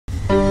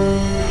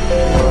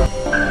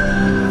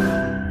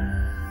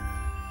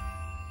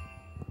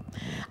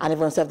And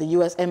even the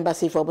U.S.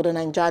 Embassy for Borno,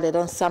 Nigeria, they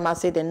don't somehow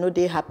say they know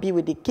they're happy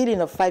with the killing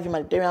of 5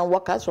 humanitarian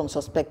workers from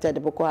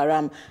suspected Boko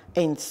Haram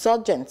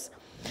insurgents.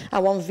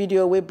 And one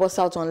video we bust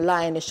out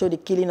online, they show the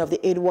killing of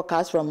the 8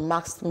 workers from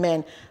masked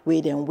men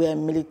with them wear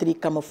military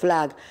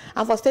camouflage.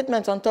 And for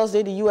statements on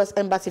Thursday, the U.S.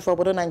 Embassy for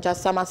Borno, Nigeria,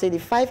 Sama said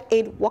the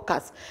 8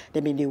 workers,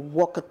 they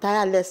work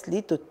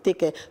tirelessly to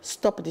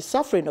stop the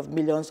suffering of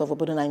millions of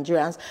Borno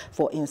Nigerians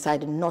for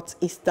inside the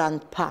northeastern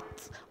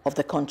part of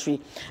the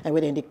country. And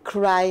when they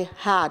cry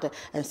hard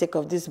and sick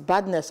of this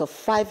badness of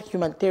 5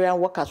 humanitarian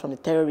workers from the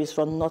terrorists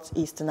from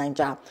northeast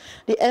Nigeria.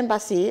 The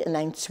embassy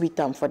and tweet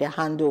them for their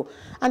handle.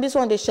 And this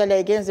one they share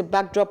against the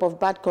backdrop of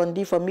bad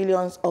conditions for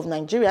millions of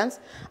Nigerians,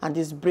 and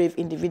these brave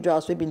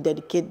individuals will been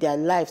dedicate their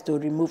lives to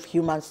remove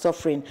human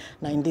suffering.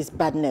 Now in this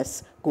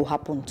badness go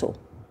happen to.